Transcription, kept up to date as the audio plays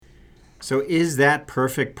So is that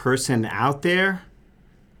perfect person out there?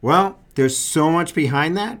 Well, there's so much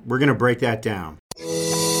behind that. We're going to break that down.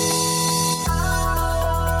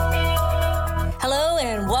 Hello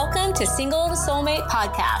and welcome to Single to Soulmate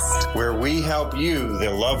Podcast, where we help you,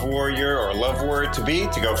 the love warrior or love warrior to be,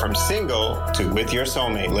 to go from single to with your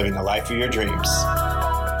soulmate, living the life of your dreams.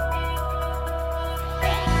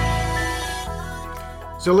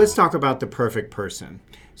 So let's talk about the perfect person.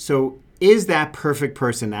 So is that perfect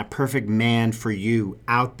person, that perfect man for you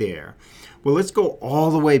out there? Well, let's go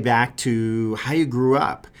all the way back to how you grew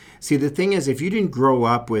up. See, the thing is, if you didn't grow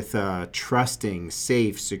up with trusting,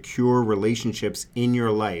 safe, secure relationships in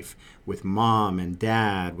your life with mom and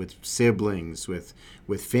dad, with siblings, with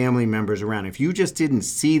family members around, if you just didn't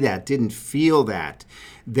see that, didn't feel that,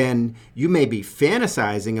 then you may be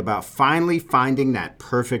fantasizing about finally finding that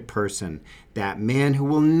perfect person, that man who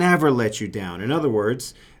will never let you down. In other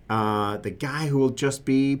words, the guy who will just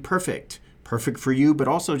be perfect for you, but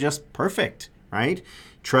also just perfect, right?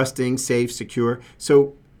 Trusting, safe, secure.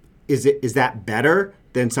 So is that better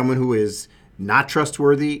than someone who is not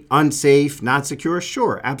trustworthy, unsafe, not secure?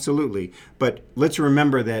 Sure, absolutely. But let's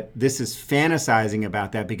remember that this is fantasizing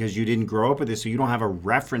about that because you didn't grow up with this, so you don't have a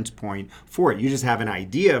reference point for it. You just have an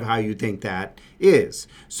idea of how you think that is.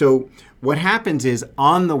 So what happens is,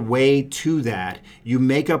 on the way to that, you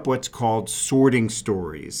make up what's called sorting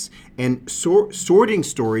stories. And sorting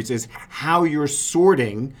stories is how you're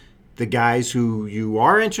sorting the guys who you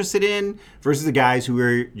are interested in versus the guys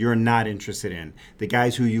who you're not interested in. The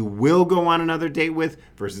guys who you will go on another date with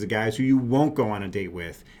versus the guys who you won't go on a date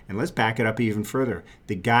with. And let's back it up even further.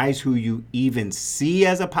 The guys who you even see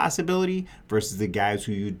as a possibility versus the guys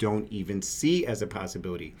who you don't even see as a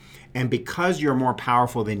possibility. And because you're more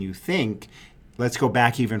powerful than you think, let's go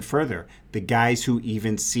back even further. The guys who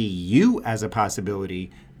even see you as a possibility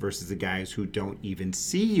versus the guys who don't even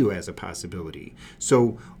see you as a possibility.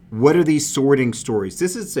 So what are these sorting stories?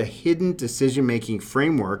 This is a hidden decision-making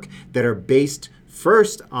framework that are based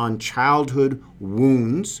first on childhood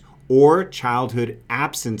wounds or childhood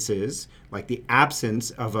absences, like the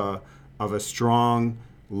absence of a strong,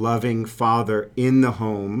 loving father in the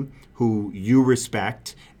home who you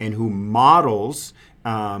respect and who models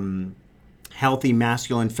healthy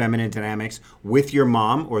masculine feminine dynamics with your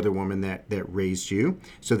mom or the woman that raised you.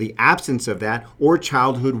 So the absence of that, or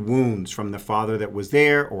childhood wounds from the father that was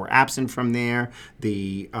there or absent from there,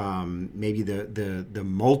 the maybe the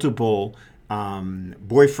multiple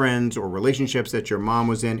boyfriends or relationships that your mom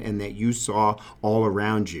was in and that you saw all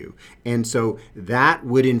around you. And so that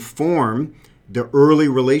would inform the early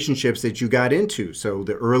relationships that you got into. So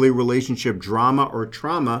the early relationship drama or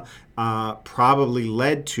trauma probably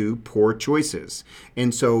led to poor choices.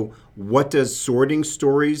 And so what does sorting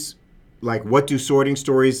stories, what do sorting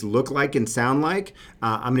stories look like and sound like?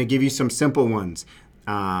 I'm going to give you some simple ones.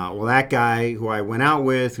 Well, that guy who I went out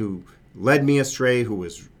with, who led me astray, who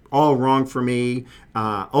was all wrong for me,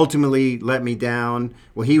 ultimately let me down.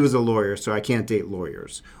 Well, he was a lawyer, so I can't date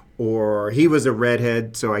lawyers. Or he was a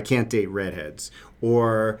redhead, so I can't date redheads.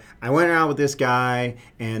 Or I went out with this guy,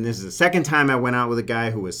 and this is the second time I went out with a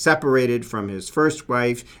guy who was separated from his first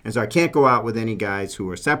wife, and so I can't go out with any guys who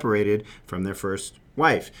are separated from their first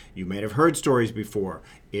wife. You might have heard stories before.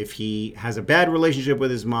 If he has a bad relationship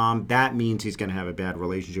with his mom, that means he's going to have a bad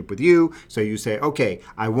relationship with you. So you say, okay,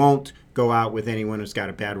 I won't go out with anyone who's got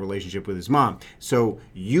a bad relationship with his mom. So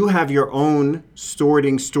you have your own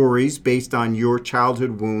sorting stories based on your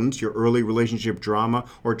childhood wounds, your early relationship drama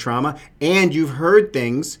or trauma, and you've heard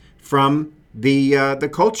things from the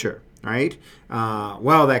culture, right?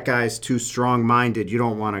 Well, that guy's too strong-minded. You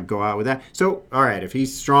don't want to go out with that. So, all right, if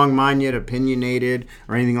he's strong-minded, opinionated,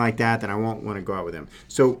 or anything like that, then I won't want to go out with him.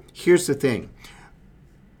 So here's the thing.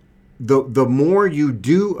 The more you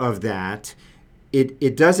do of that,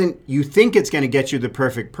 it doesn't, you think it's going to get you the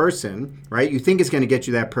perfect person, right? You think it's going to get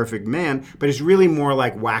you that perfect man, but it's really more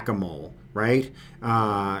like whack-a-mole, right?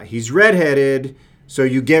 He's redheaded, so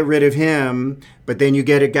you get rid of him, but then you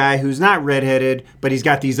get a guy who's not redheaded, but he's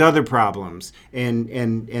got these other problems, and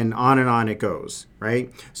on it goes,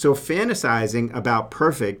 right? So fantasizing about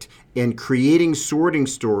perfect and creating sorting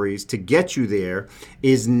stories to get you there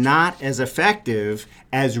is not as effective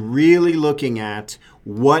as really looking at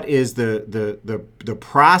what is the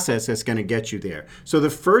process that's going to get you there. So the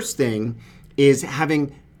first thing is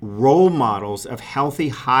having role models of healthy,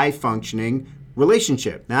 high-functioning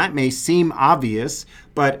relationship. Now, that may seem obvious,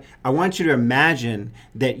 but I want you to imagine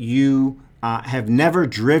that you have never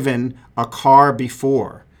driven a car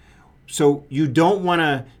before. So you don't want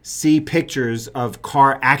to see pictures of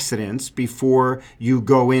car accidents before you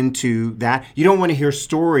go into that. You don't want to hear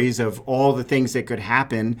stories of all the things that could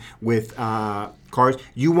happen with cars.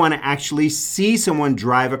 You want to actually see someone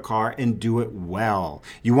drive a car and do it well.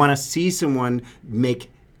 You want to see someone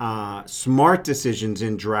make smart decisions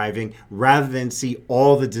in driving rather than see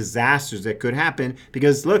all the disasters that could happen.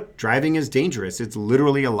 Because look, driving is dangerous. It's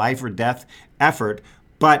literally a life or death effort.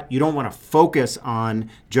 But you don't want to focus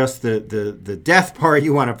on just the death part.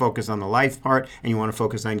 You want to focus on the life part, and you want to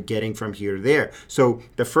focus on getting from here to there. So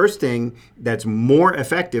the first thing that's more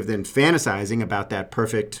effective than fantasizing about that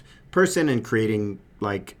perfect person and creating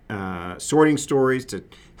like sorting stories to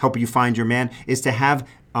help you find your man is to have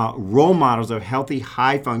role models of healthy,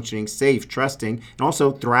 high-functioning, safe, trusting, and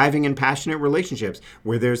also thriving and passionate relationships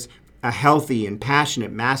where there's a healthy and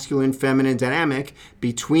passionate masculine feminine dynamic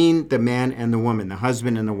between the man and the woman, the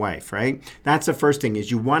husband and the wife, right? That's the first thing, is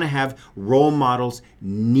you want to have role models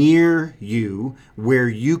near you where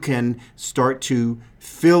you can start to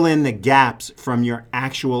fill in the gaps from your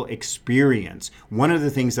actual experience. One of the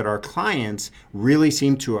things that our clients really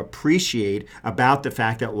seem to appreciate about the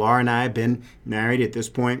fact that Laura and I have been married at this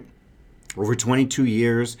point over 22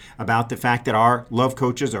 years, about the fact that our love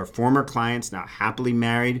coaches are former clients, now happily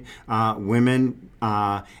married women,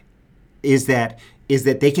 is that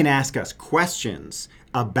they can ask us questions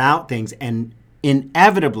about things, and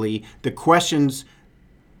inevitably the questions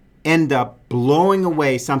end up blowing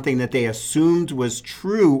away something that they assumed was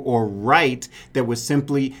true or right, that was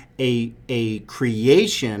simply a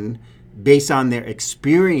creation based on their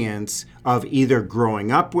experience of either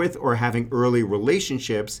growing up with or having early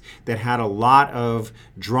relationships that had a lot of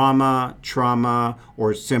drama, trauma,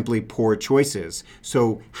 or simply poor choices.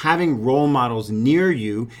 So having role models near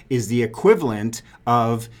you is the equivalent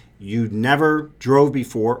of you never drove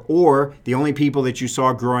before, or the only people that you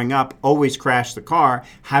saw growing up always crashed the car.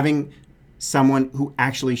 Having someone who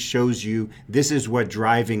actually shows you this is what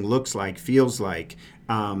driving looks like, feels like.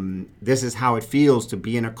 This is how it feels to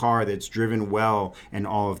be in a car that's driven well, and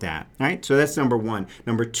all of that, right? So that's number one.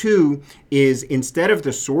 Number two is, instead of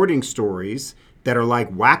the sorting stories that are like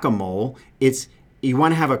whack-a-mole, you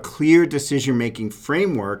want to have a clear decision-making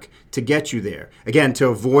framework to get you there. Again, to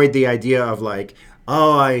avoid the idea of like,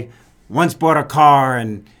 oh, I once bought a car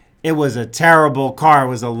and it was a terrible car. It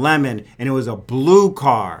was a lemon and it was a blue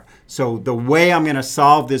car. So the way I'm going to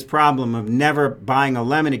solve this problem of never buying a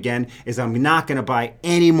lemon again is I'm not going to buy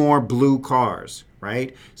any more blue cars,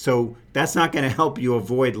 right? So that's not going to help you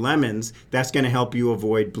avoid lemons. That's going to help you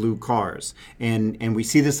avoid blue cars. And we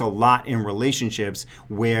see this a lot in relationships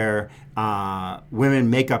where women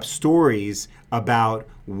make up stories about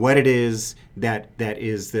what it is that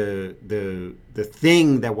is the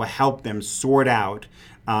thing that will help them sort out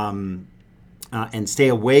and stay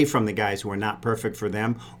away from the guys who are not perfect for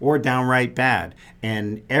them or downright bad.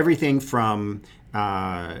 And everything from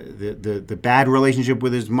the bad relationship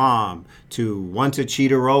with his mom to once a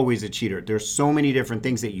cheater, always a cheater. There's so many different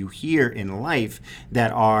things that you hear in life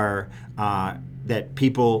that are that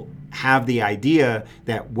people have the idea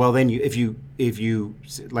that, well, then if you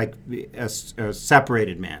like a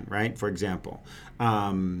separated man, right, for example,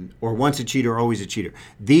 or once a cheater, always a cheater.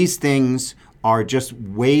 These things are just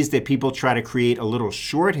ways that people try to create a little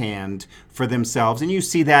shorthand for themselves. And you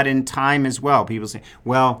see that in time as well. People say,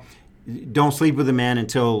 well, don't sleep with a man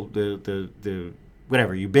until the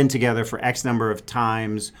whatever, you've been together for X number of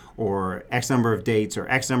times or X number of dates or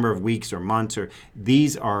X number of weeks or months. Or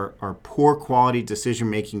these are poor quality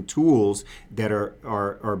decision-making tools that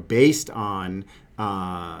are based on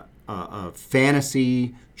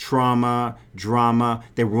fantasy, trauma, drama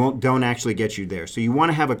that don't actually get you there. So you want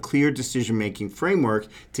to have a clear decision-making framework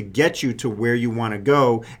to get you to where you want to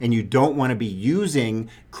go, and you don't want to be using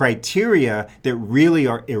criteria that really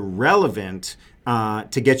are irrelevant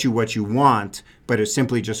to get you what you want, but is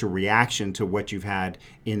simply just a reaction to what you've had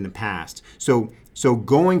in the past. So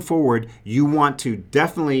going forward, you want to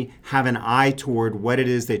definitely have an eye toward what it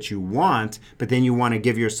is that you want, but then you want to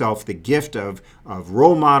give yourself the gift of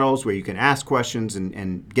role models where you can ask questions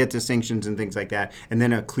and get distinctions and things like that, and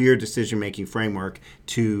then a clear decision-making framework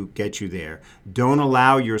to get you there. Don't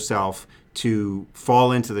allow yourself to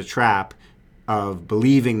fall into the trap of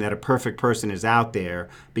believing that a perfect person is out there,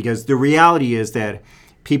 because the reality is that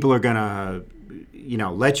people are going to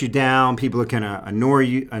let you down. People are going to annoy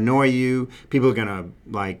you. People are going to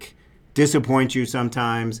disappoint you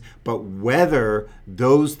sometimes. But whether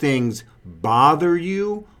those things bother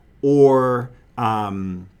you or are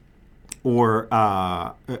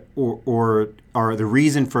the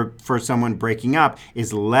reason for someone breaking up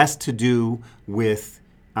is less to do with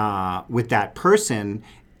that person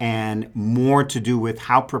and more to do with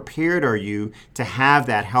how prepared are you to have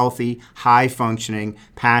that healthy, high-functioning,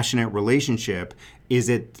 passionate relationship. Is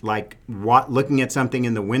it like looking at something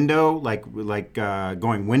in the window, like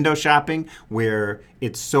going window shopping, where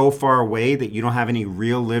it's so far away that you don't have any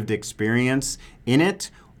real lived experience in it?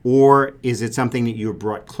 Or is it something that you've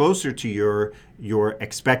brought closer to your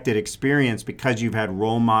expected experience because you've had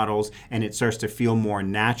role models and it starts to feel more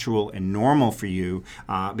natural and normal for you?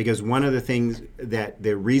 Because one of the things that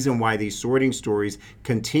the reason why these sorting stories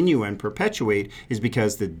continue and perpetuate is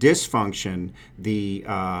because the dysfunction, the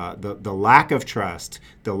lack of trust,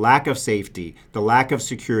 the lack of safety, the lack of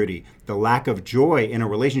security, the lack of joy in a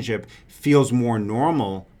relationship feels more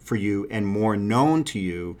normal for you and more known to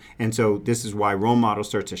you. And so this is why role models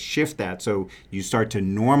start to shift that. So you start to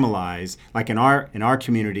normalize, like in our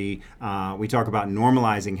community, we talk about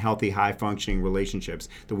normalizing healthy, high-functioning relationships.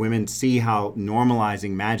 The women see how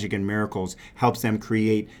normalizing magic and miracles helps them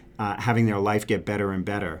create having their life get better and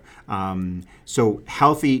better. So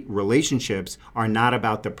healthy relationships are not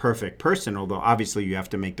about the perfect person, although obviously you have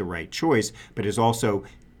to make the right choice, but it's also,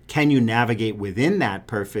 can you navigate within that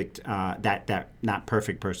perfect, that not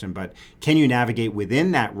perfect person, but can you navigate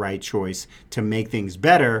within that right choice to make things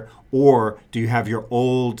better? Or do you have your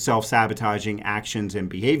old self-sabotaging actions and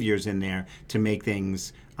behaviors in there to make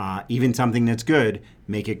things, even something that's good,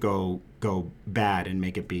 make it go bad and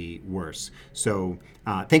make it be worse? So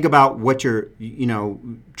think about what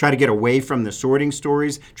try to get away from the sorting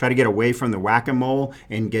stories, try to get away from the whack-a-mole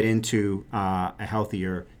and get into a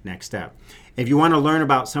healthier next step. If you want to learn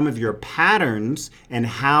about some of your patterns and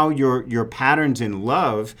how your patterns in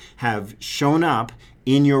love have shown up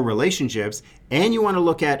in your relationships, and you want to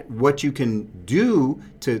look at what you can do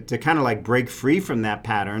to kind of like break free from that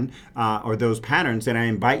pattern or those patterns, then I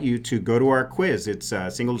invite you to go to our quiz. It's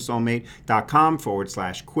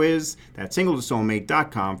singletosoulmate.com/quiz. That's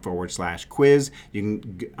singletosoulmate.com/quiz. You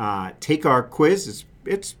can take our quiz.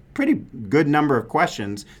 It's pretty good number of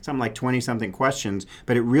questions, something like 20-something questions,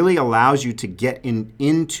 but it really allows you to get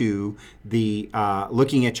into the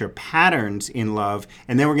looking at your patterns in love.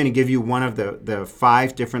 And then we're going to give you one of the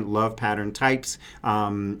 5 different love pattern types,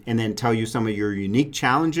 and then tell you some of your unique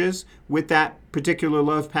challenges with that particular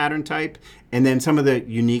love pattern type, and then some of the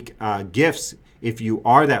unique gifts if you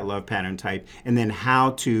are that love pattern type, and then how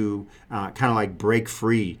to kind of like break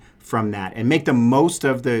free from that and make the most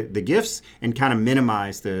of the gifts and kind of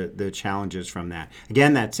minimize the challenges from that.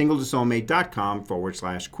 Again, that's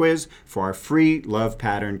singletosoulmate.com/quiz for our free love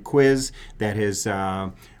pattern quiz that is,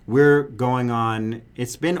 we're going on,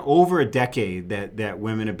 it's been over a decade that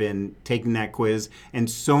women have been taking that quiz, and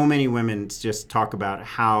so many women just talk about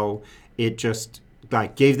how it just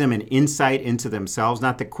like gave them an insight into themselves,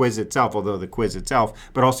 not the quiz itself, although the quiz itself,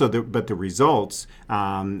 but also the results,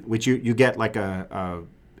 which you get like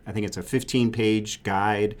I think it's a 15-page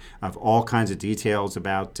guide of all kinds of details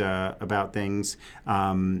about things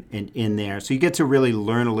in there. So you get to really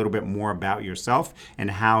learn a little bit more about yourself and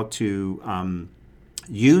how to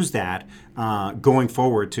use that going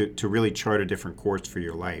forward to really chart a different course for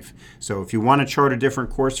your life. So if you want to chart a different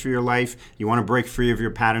course for your life, you want to break free of your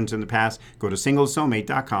patterns in the past, go to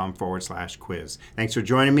singletosoulmate.com/quiz. Thanks for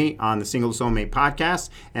joining me on the Single Soulmate podcast,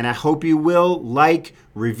 and I hope you will like,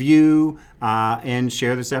 review, and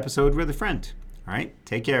share this episode with a friend. All right,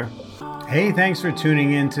 take care. Hey, thanks for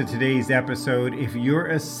tuning in to today's episode. If you're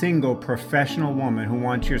a single professional woman who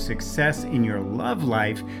wants your success in your love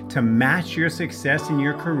life to match your success in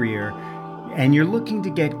your career, and you're looking to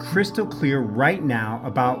get crystal clear right now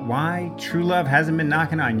about why true love hasn't been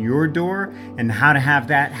knocking on your door and how to have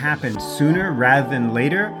that happen sooner rather than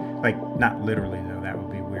later, like not literally though, that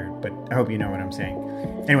would be weird, but I hope you know what I'm saying.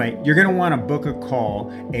 Anyway, you're going to want to book a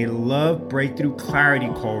call, a Love Breakthrough Clarity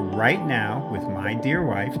call right now with my dear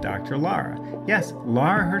wife, Dr. Lara. Yes,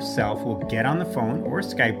 Lara herself will get on the phone or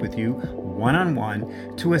Skype with you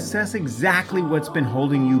one-on-one to assess exactly what's been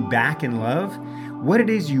holding you back in love, what it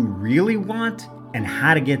is you really want, and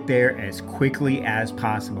how to get there as quickly as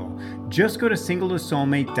possible. Just go to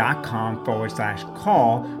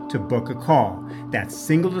singletosoulmate.com/call to book a call. That's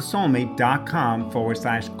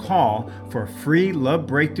singletosoulmate.com/call for a free Love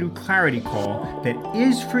Breakthrough Clarity call that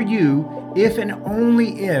is for you if and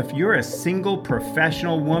only if you're a single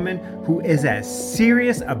professional woman who is as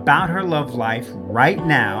serious about her love life right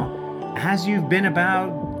now as you've been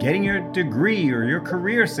about getting your degree or your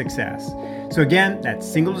career success. So again, that's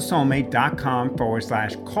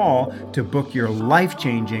singletosoulmate.com/call to book your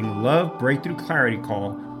life-changing Love Breakthrough Clarity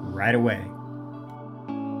call right away.